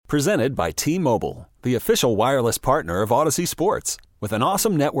Presented by T-Mobile, the official wireless partner of Odyssey Sports. With an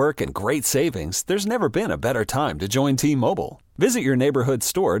awesome network and great savings, there's never been a better time to join T-Mobile. Visit your neighborhood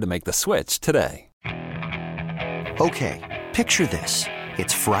store to make the switch today. Okay, picture this.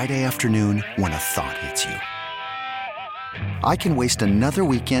 It's Friday afternoon when a thought hits you. I can waste another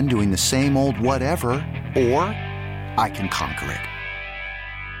weekend doing the same old whatever, or I can conquer it.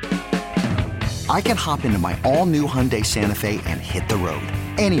 I can hop into my all-new Hyundai Santa Fe and hit the road.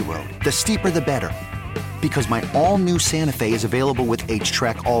 Any road. The steeper, the better. Because my all-new Santa Fe is available with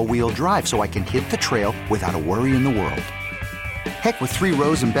H-Track all-wheel drive, so I can hit the trail without a worry in the world. Heck, with 3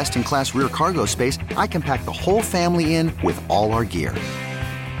 rows and best-in-class rear cargo space, I can pack the whole family in with all our gear.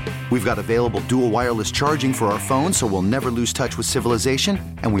 We've got available dual wireless charging for our phones, so we'll never lose touch with civilization,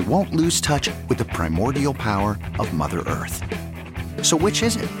 and we won't lose touch with the primordial power of Mother Earth. So which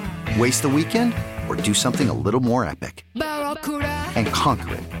is it? Waste the weekend or do something a little more epic? And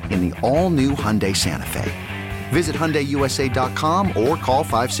conquer it in the all-new Hyundai Santa Fe. Visit HyundaiUSA.com or call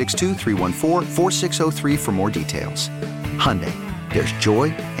 562-314-4603 for more details. Hyundai, there's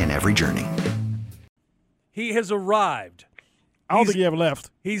joy in every journey. He has arrived. I don't think he ever left.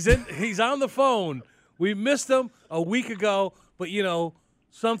 He's on the phone. We missed him a week ago, but,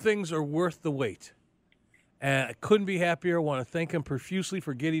 some things are worth the wait. And I couldn't be happier. I want to thank him profusely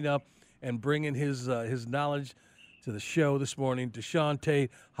for getting up and bringing his knowledge to the show this morning. Deshaun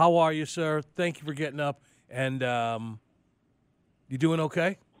Tate, how are you, sir? Thank you for getting up. And you doing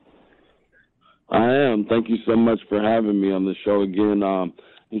okay? I am. Thank you so much for having me on the show again.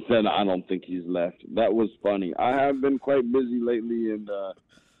 He said, I don't think he's left. That was funny. I have been quite busy lately, and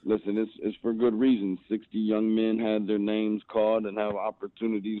listen, it's for good reason. 60 young men had their names called and have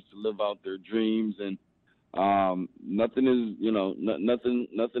opportunities to live out their dreams, and nothing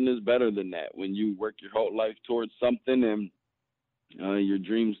is better than that when you work your whole life towards something and your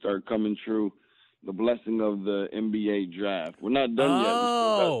dreams start coming true. The blessing of the NBA draft. We're not done yet. We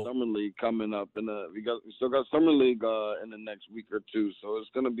still got Summer League coming up, and we still got Summer League in the next week or two. So it's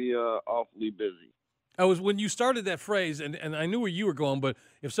going to be awfully busy. When you started that phrase, and I knew where you were going, but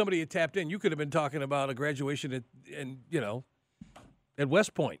if somebody had tapped in, you could have been talking about a graduation at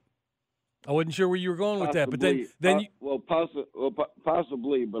West Point. I wasn't sure where you were going with that, but then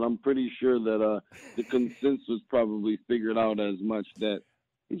possibly, but I'm pretty sure that the consensus probably figured out as much that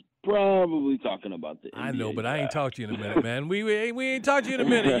he's probably talking about the NBA I know, but draft. I ain't talked to you in a minute, man. We ain't talked to you in a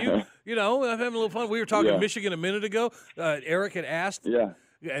minute. I'm having a little fun. We were talking Michigan a minute ago. Eric had asked,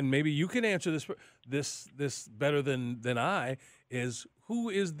 and maybe you can answer this better than I. Is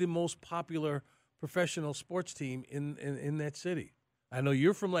who is the most popular professional sports team in that city? I know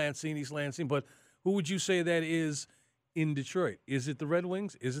you're from Lansing, East Lansing, but who would you say that is in Detroit? Is it the Red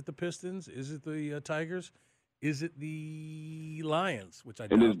Wings? Is it the Pistons? Is it the Tigers? Is it the Lions? Which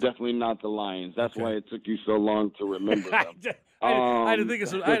It is definitely not the Lions. That's why it took you so long to remember them. I had to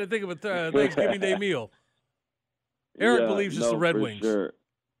think of a Thanksgiving Day meal. Eric believes it's the Red Wings, sure.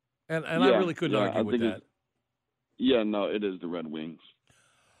 and I really couldn't argue with that. It is the Red Wings.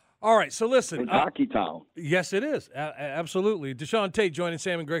 All right, so listen. It's hockey town. Yes, it is. Absolutely. Deshaun Tate joining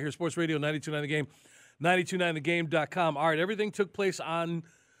Sam and Greg here, Sports Radio 92.9 The Game, 92.9thegame.com. All right, everything took place on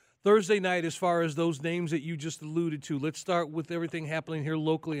Thursday night as far as those names that you just alluded to. Let's start with everything happening here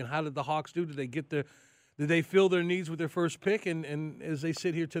locally, and how did the Hawks do? Did they fill their needs with their first pick? And as they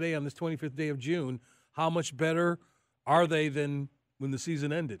sit here today on this 25th day of June, how much better are they than when the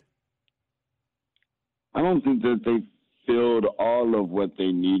season ended? I don't think that they filled all of what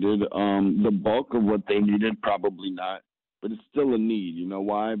they needed. The bulk of what they needed, probably not. But it's still a need. You know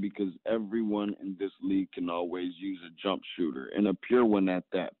why? Because everyone in this league can always use a jump shooter, and a pure one at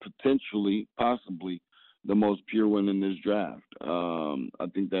that. Potentially, possibly, the most pure one in this draft. I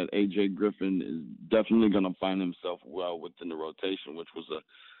think that A.J. Griffin is definitely going to find himself well within the rotation, which was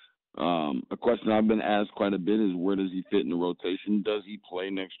a question I've been asked quite a bit is where does he fit in the rotation? Does he play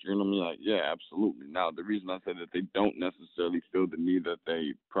next year? And I'm like, yeah, absolutely. Now, the reason I say that they don't necessarily feel the need that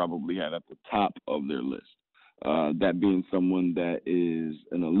they probably had at the top of their list. That being someone that is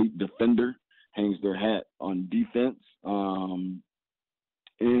an elite defender, hangs their hat on defense, and,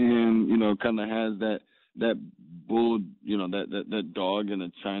 kind of has that bull, that dog in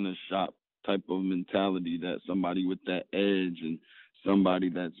a china shop type of mentality, that somebody with that edge and somebody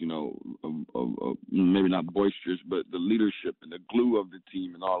that's, maybe not boisterous, but the leadership and the glue of the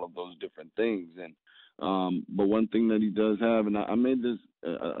team and all of those different things. And but one thing that he does have, and I made this,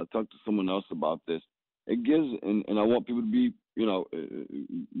 I talked to someone else about this, it gives, and I want people to be,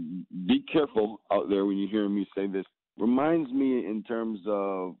 be careful out there when you hear me say this, reminds me in terms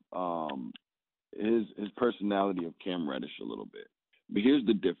of his personality of Cam Reddish a little bit. But here's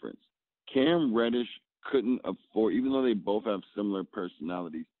the difference. Cam Reddish couldn't afford, even though they both have similar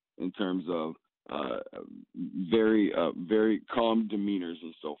personalities in terms of very calm demeanors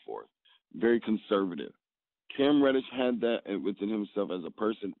and so forth, very conservative. Cam Reddish had that within himself as a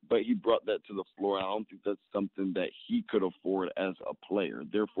person, but he brought that to the floor. And I don't think that's something that he could afford as a player.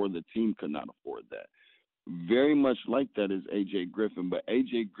 Therefore, the team could not afford that. Very much like that is A.J. Griffin, but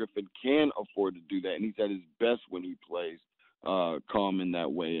A.J. Griffin can afford to do that, and he's at his best when he plays calm in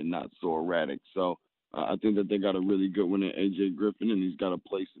that way and not so erratic. So I think that they got a really good one in A.J. Griffin, and he's got a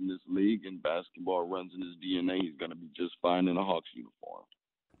place in this league, and basketball runs in his DNA. He's going to be just fine in a Hawks uniform.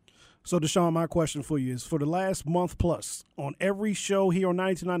 So, Deshaun, my question for you is, for the last month plus, on every show here on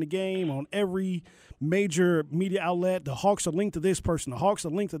 99 The Game, on every major media outlet, the Hawks are linked to this person, the Hawks are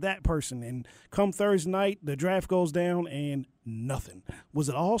linked to that person, and come Thursday night, the draft goes down and nothing. Was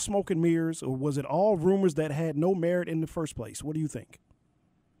it all smoke and mirrors, or was it all rumors that had no merit in the first place? What do you think?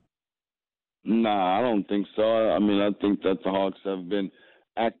 Nah, I don't think so. I mean, I think that the Hawks have been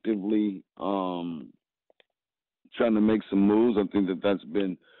actively trying to make some moves. I think that that's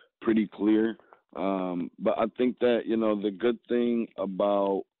been pretty clear. But I think that, the good thing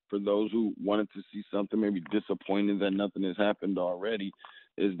about, for those who wanted to see something, maybe disappointed that nothing has happened already,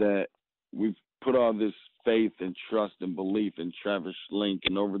 is that we've put all this faith and trust and belief in Travis Schlenk.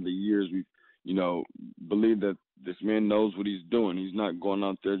 And over the years, we've, believed that this man knows what he's doing. He's not going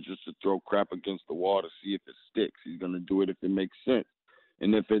out there just to throw crap against the wall to see if it sticks. He's going to do it if it makes sense.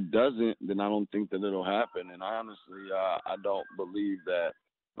 And if it doesn't, then I don't think that it'll happen. And honestly, I don't believe that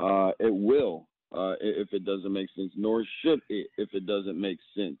it will if it doesn't make sense, nor should it if it doesn't make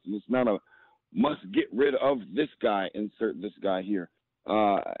sense. And it's not a must get rid of this guy, insert this guy here.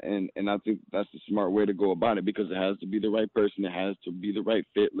 And I think that's the smart way to go about it, because it has to be the right person. It has to be the right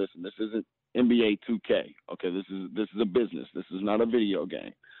fit. Listen, this isn't NBA 2K. Okay, this is a business. This is not a video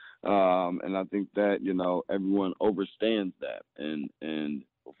game. And I think that, everyone understands that. And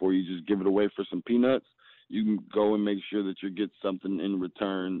before you just give it away for some peanuts, you can go and make sure that you get something in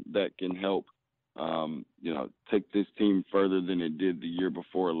return that can help, take this team further than it did the year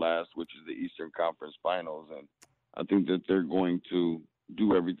before last, which is the Eastern Conference Finals. And I think that they're going to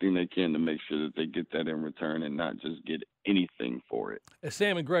do everything they can to make sure that they get that in return and not just get anything for it.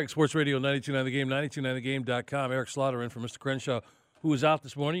 Sam and Greg, Sports Radio 92.9 The Game, 92.9thegame.com. Eric Slaughter in for Mr. Crenshaw, who was out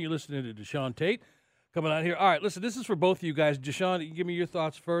this morning. You're listening to Deshaun Tate coming out here. All right, listen, this is for both of you guys. Deshaun, you give me your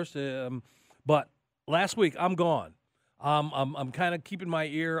thoughts first. But last week, I'm gone. I'm kind of keeping my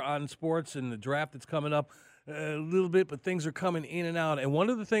ear on sports and the draft that's coming up a little bit, but things are coming in and out. And one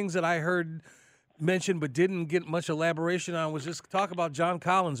of the things that I heard mentioned but didn't get much elaboration on was just talk about John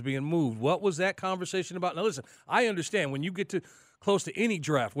Collins being moved. What was that conversation about? Now, listen, I understand when you get to close to any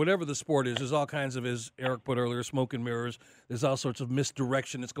draft, whatever the sport is, there's all kinds of, as Eric put earlier, smoke and mirrors. There's all sorts of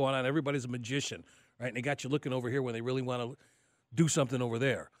misdirection that's going on. Everybody's a magician, right? And they got you looking over here when they really want to do something over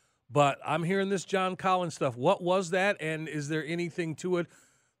there. But I'm hearing this John Collins stuff. What was that, and is there anything to it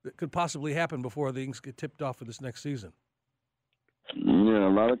that could possibly happen before things get tipped off for this next season? Yeah,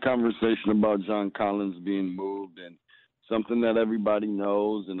 a lot of conversation about John Collins being moved, and something that everybody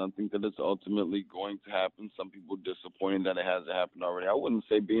knows, and I think that it's ultimately going to happen. Some people disappointed that it hasn't happened already. I wouldn't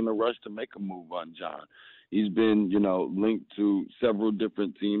say be in a rush to make a move on John. He's been, linked to several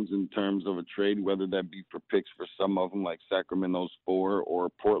different teams in terms of a trade, whether that be for picks for some of them, like Sacramento's 4 or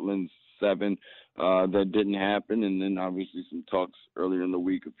Portland's 7, that didn't happen. And then obviously some talks earlier in the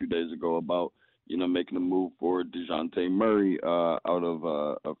week, a few days ago, about, making a move for DeJounte Murray out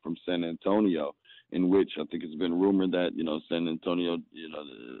of from San Antonio, in which I think it's been rumored that, San Antonio,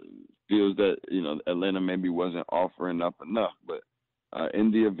 feels that, Atlanta maybe wasn't offering up enough. But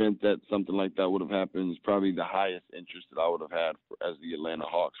in the event that something like that would have happened, it's probably the highest interest that I would have had as the Atlanta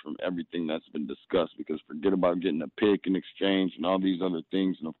Hawks from everything that's been discussed, because forget about getting a pick in exchange and all these other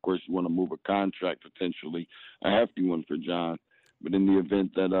things. And, of course, you want to move a contract, potentially a hefty one for John. But in the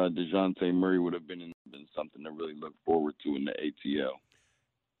event that DeJounte Murray would have been something to really look forward to in the ATL.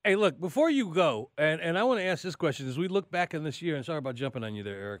 Hey, look, before you go, and I want to ask this question, as we look back in this year, and sorry about jumping on you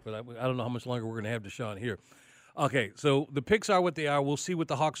there, Eric, but I don't know how much longer we're going to have Deshaun here. Okay, so the picks are what they are. We'll see what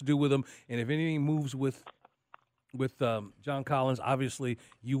the Hawks do with them, and if anything moves with John Collins, obviously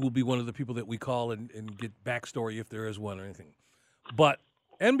you will be one of the people that we call and get backstory if there is one or anything. But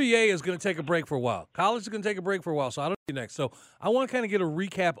NBA is going to take a break for a while. College is going to take a break for a while, so I don't know next. So I want to kind of get a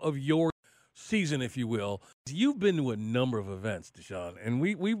recap of your season, if you will. You've been to a number of events, Deshaun, and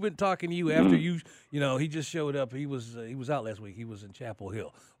we've been talking to you after he just showed up. He was out last week. He was in Chapel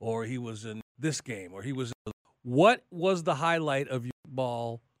Hill, or he was in this game, or he was. What was the highlight of your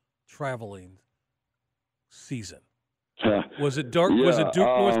ball traveling season? Was it Duke,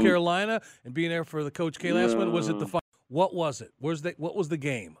 North Carolina, and being there for the Coach K last one? Was it the final? What was it? What was the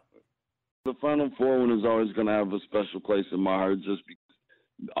game? The Final Four one is always going to have a special place in my heart, just because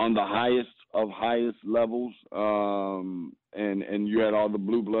on the highest levels, and you had all the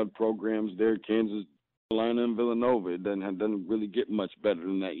blue blood programs there, Kansas, Carolina, and Villanova. It doesn't really get much better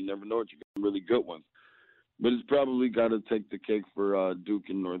than that. You never know what you get really good ones. But it's probably got to take the cake for Duke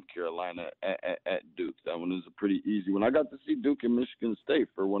and North Carolina at Duke. That one is a pretty easy one. I got to see Duke and Michigan State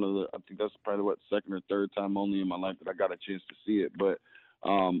for one of the, I think that's probably second or third time only in my life that I got a chance to see it. But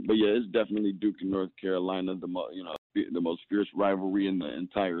yeah, it's definitely Duke and North Carolina, the most fierce rivalry in the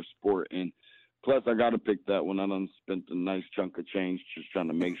entire sport. And plus, I got to pick that one. I done spent a nice chunk of change just trying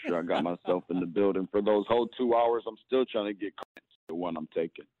to make sure I got myself in the building for those whole 2 hours. I'm still trying to get caught to the one I'm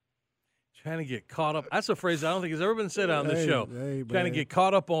taking. Trying to get caught up. That's a phrase I don't think has ever been said on this show. Trying to get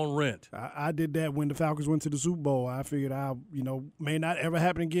caught up on rent. I did that when the Falcons went to the Super Bowl. I figured may not ever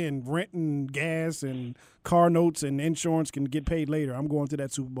happen again. Rent and gas and car notes and insurance can get paid later. I'm going to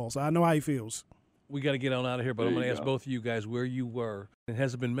that Super Bowl, so I know how he feels. We got to get on out of here, but I'm going to ask both of you guys where you were. It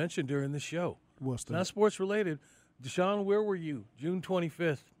hasn't been mentioned during the show. What's that? Not sports related. Deshaun, where were you? June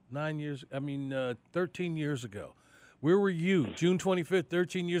 25th, 13 years ago. Where were you? June 25th,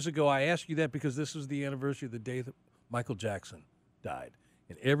 13 years ago. I asked you that because this was the anniversary of the day that Michael Jackson died.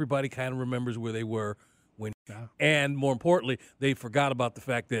 And everybody kind of remembers where they were when. And more importantly, they forgot about the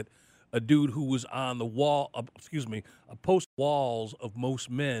fact that a dude who was on the wall, post walls of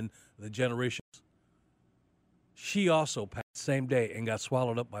most men, the generations, she also passed the same day and got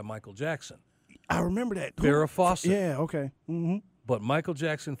swallowed up by Michael Jackson. I remember that. Farrah Fawcett. Yeah, okay. Mm-hmm. But Michael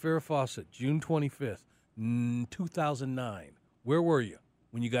Jackson, Farrah Fawcett, June 25th. 2009. Where were you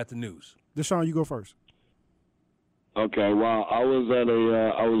when you got the news? Deshaun, you go first. Okay, well, I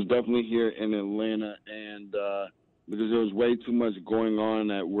was definitely here in Atlanta, and because there was way too much going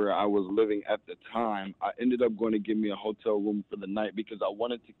on at where I was living at the time, I ended up going to give me a hotel room for the night because I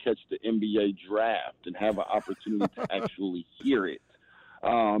wanted to catch the NBA draft and have an opportunity to actually hear it.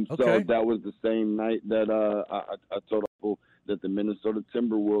 So that was the same night that I told people that the Minnesota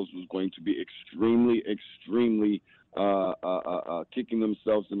Timberwolves was going to be extremely kicking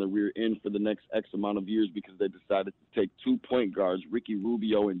themselves in the rear end for the next X amount of years because they decided to take 2 point guards, Ricky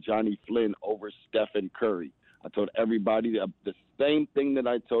Rubio and Johnny Flynn, over Stephen Curry. I told everybody the same thing that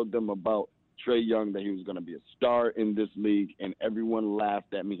I told them about Trae Young, that he was going to be a star in this league, and everyone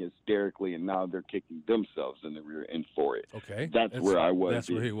laughed at me hysterically, and now they're kicking themselves in the rear end for it. Okay. That's where I was. That's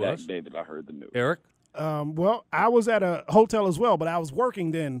where he was. That day that I heard the news. Eric? Well, I was at a hotel as well, but I was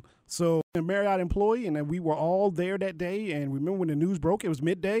working then. So a Marriott employee, and then we were all there that day. And remember when the news broke, it was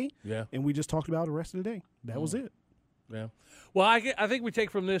midday. Yeah. And we just talked about the rest of the day. That was it. Yeah. Well, I think we take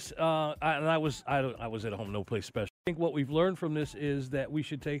from this, and I was at home, no place special. I think what we've learned from this is that we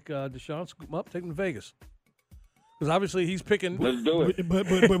should take Deshaun, scoop him up, take him to Vegas. Because obviously he's picking. Let's do it.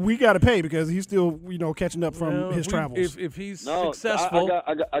 But we got to pay because he's still catching up from his travels. If he's successful,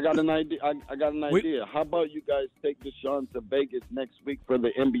 I got an idea. I got an idea. How about you guys take Deshaun to Vegas next week for the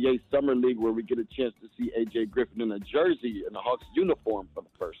NBA Summer League, where we get a chance to see AJ Griffin in a jersey in a Hawks uniform for the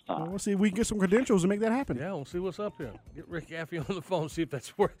first time? Well, we'll see if we can get some credentials and make that happen. Yeah, we'll see what's up here. Get Rick Gaffey on the phone, see if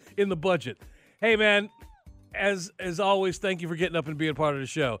that's in the budget. Hey, man, as always, thank you for getting up and being part of the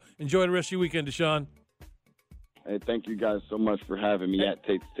show. Enjoy the rest of your weekend, Deshaun. Hey, thank you guys so much for having me at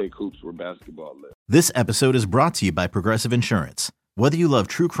Take Hoops, where basketball lives. This episode is brought to you by Progressive Insurance. Whether you love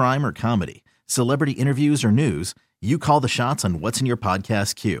true crime or comedy, celebrity interviews or news, you call the shots on what's in your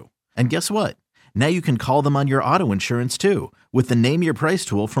podcast queue. And guess what? Now you can call them on your auto insurance too with the Name Your Price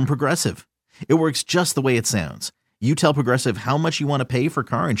tool from Progressive. It works just the way it sounds. You tell Progressive how much you want to pay for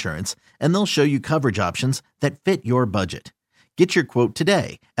car insurance, and they'll show you coverage options that fit your budget. Get your quote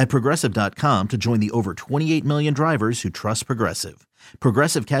today at Progressive.com to join the over 28 million drivers who trust Progressive.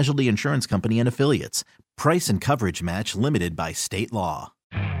 Progressive Casualty Insurance Company and Affiliates. Price and coverage match limited by state law.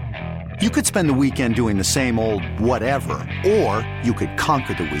 You could spend the weekend doing the same old whatever, or you could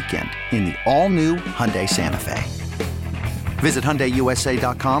conquer the weekend in the all-new Hyundai Santa Fe. Visit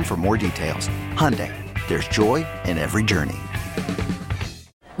HyundaiUSA.com for more details. Hyundai, there's joy in every journey.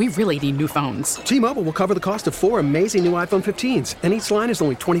 We really need new phones. T-Mobile will cover the cost of 4 amazing new iPhone 15s, and each line is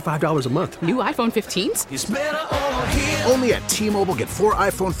only $25 a month. New iPhone 15s? It's better over here. Only at T-Mobile, get 4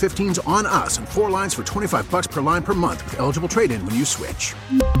 iPhone 15s on us and 4 lines for $25 per line per month with eligible trade-in when you switch.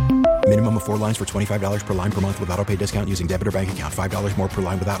 Minimum of 4 lines for $25 per line per month with autopay discount using debit or bank account. $5 more per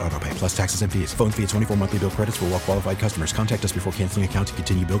line without autopay, plus taxes and fees. Phone fee at 24 monthly bill credits for well-qualified customers. Contact us before canceling account to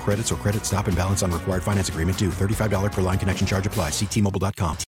continue bill credits or credit stop and balance on required finance agreement due. $35 per line connection charge applies. See T-Mobile.com.